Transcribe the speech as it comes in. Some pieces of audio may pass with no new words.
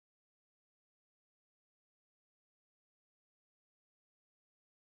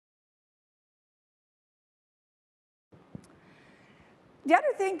The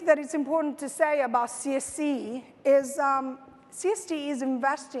other thing that is important to say about CSC is CST is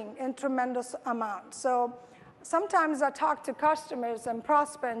investing in tremendous amounts. So sometimes I talk to customers and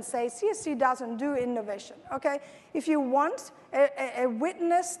prospects and say, CST doesn't do innovation, okay? If you want a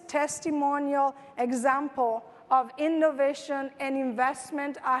witness testimonial example of innovation and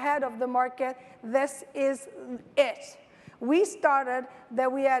investment ahead of the market, this is it. We started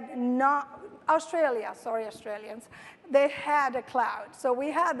that we had not, Australians, they had a cloud. So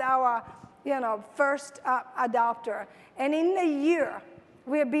we had our first adopter. And in a year,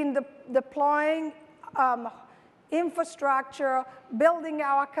 we have been deploying infrastructure, building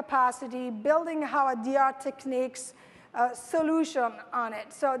our capacity, building our DR techniques, solution on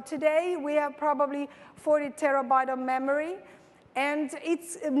it. So today, we have probably 40 terabyte of memory. And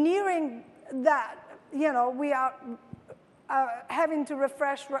it's nearing that. We are having to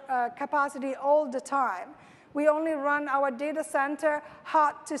refresh capacity all the time. We only run our data center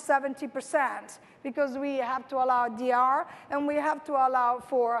hot to 70% because we have to allow DR and we have to allow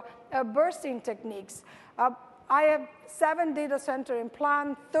for bursting techniques. I have 7 data centers in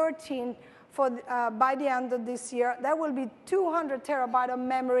plan, 13 for by the end of this year. There will be 200 terabyte of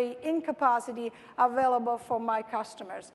memory in capacity available for my customers.